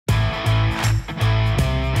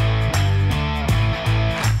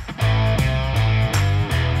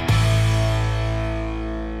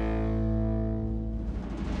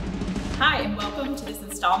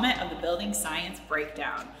building science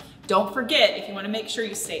breakdown. Don't forget, if you want to make sure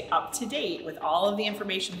you stay up to date with all of the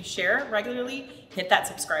information we share regularly, hit that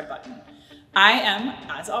subscribe button. I am,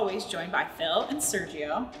 as always, joined by Phil and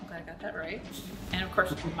Sergio. I'm glad I got that right. And of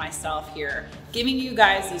course, myself here, giving you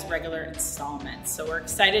guys these regular installments. So we're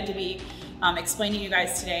excited to be explaining to you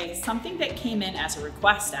guys today something that came in as a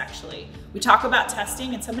request, actually. We talk about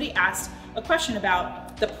testing, and somebody asked a question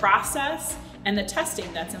about the process and the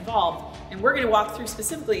testing that's involved. And we're going to walk through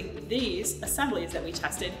specifically these assemblies that we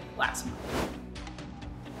tested last month.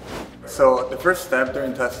 So the first step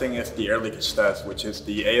during testing is the air leakage test, which is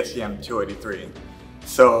the ASTM 283.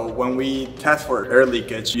 So when we test for air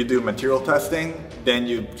leakage, you do material testing, then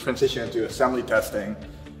you transition into assembly testing,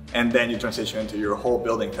 and then you transition into your whole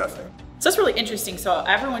building testing. So that's really interesting. So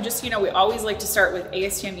everyone, just so you know, we always like to start with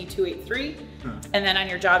ASTM E283, and then on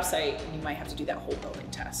your job site, you might have to do that whole building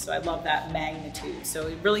test. So I love that magnitude. So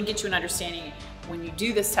it really gets you an understanding. When you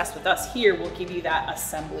do this test with us here, we'll give you that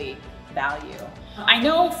assembly value. I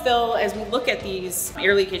know, Phil, as we look at these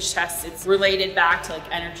air leakage tests, it's related back to like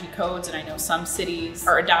energy codes, and I know some cities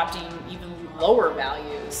are adopting even lower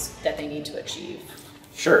values that they need to achieve.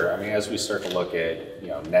 Sure. I mean, as we start to look at,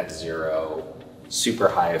 net zero, super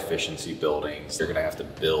high efficiency buildings, they're going to have to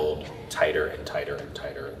build tighter and tighter and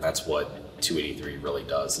tighter. And that's what 283 really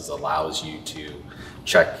does, is allows you to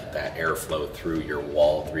check that airflow through your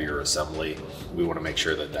wall, through your assembly. We want to make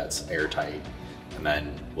sure that that's airtight. And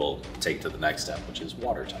then we'll take to the next step, which is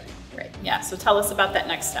watertight. Right, yeah, so tell us about that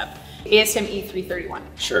next step. ASTM E331.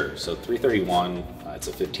 Sure, so 331, it's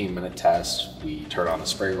a 15-minute test. We turn on the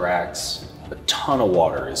spray racks. A ton of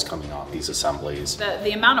water is coming off these assemblies.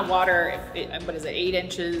 The amount of water, what is it, 8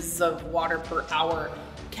 inches of water per hour,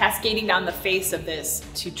 cascading down the face of this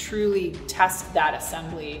to truly test that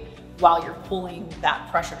assembly while you're pulling that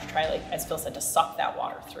pressure to try, like as Phil said, to suck that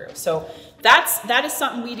water through. So that is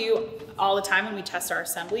something we do all the time when we test our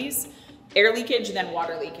assemblies. Air leakage, then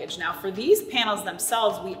water leakage. Now for these panels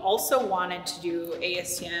themselves, we also wanted to do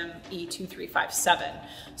ASTM E2357.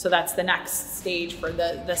 So that's the next stage for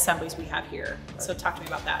the assemblies we have here. So talk to me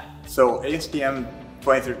about that. So ASTM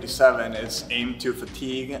 2037 is aimed to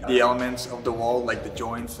fatigue the elements of the wall, like the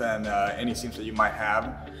joints and any seams that you might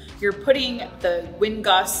have. You're putting the wind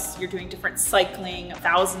gusts, you're doing different cycling,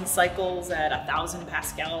 1,000 cycles at 1,000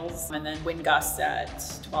 pascals, and then wind gusts at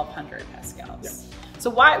 1,200 pascals. Yeah.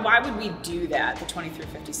 So why would we do that, the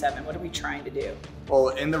 2357? What are we trying to do? Well,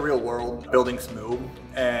 in the real world, buildings move,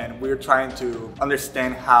 and we're trying to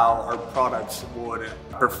understand how our products would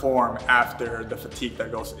perform after the fatigue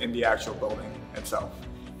that goes in the actual building itself.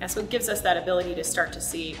 Yeah, so it gives us that ability to start to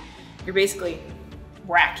see, you're basically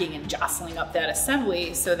racking and jostling up that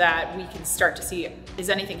assembly so that we can start to see, is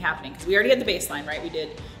anything happening? Because we already had the baseline, right? We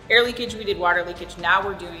did air leakage, we did water leakage. Now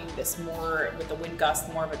we're doing this more with the wind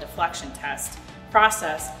gust, more of a deflection test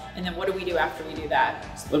process. And then what do we do after we do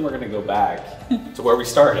that? So then we're going to go back to where we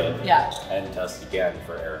started and test again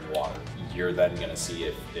for air and water. You're then going to see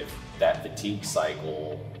if that fatigue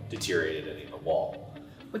cycle deteriorated any of the wall.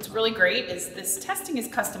 What's really great is this testing is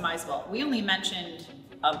customizable. We only mentioned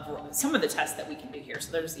some of the tests that we can do here.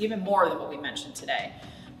 So there's even more than what we mentioned today.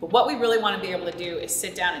 But what we really want to be able to do is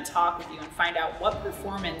sit down and talk with you and find out what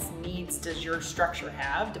performance needs does your structure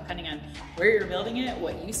have, depending on where you're building it,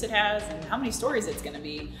 what use it has, and how many stories it's going to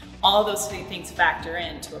be. All of those things factor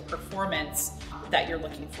into a performance that you're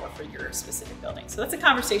looking for your specific building. So that's a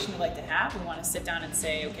conversation we like to have. We want to sit down and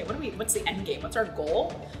say, okay, what's the end game? What's our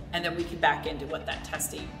goal? And then we can back into what that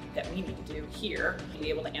testing that we need to do here to be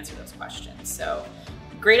able to answer those questions. So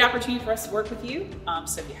great opportunity for us to work with you.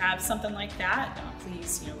 So if you have something like that,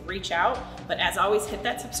 please reach out. But as always, hit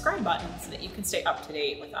that subscribe button so that you can stay up to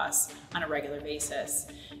date with us on a regular basis.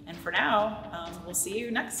 And for now, we'll see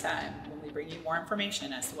you next time when we bring you more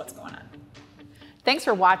information as to what's going on. Thanks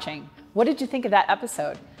for watching. What did you think of that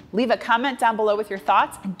episode? Leave a comment down below with your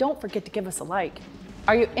thoughts, and don't forget to give us a like.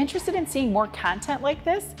 Are you interested in seeing more content like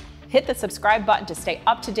this? Hit the subscribe button to stay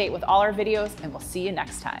up to date with all our videos, and we'll see you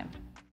next time.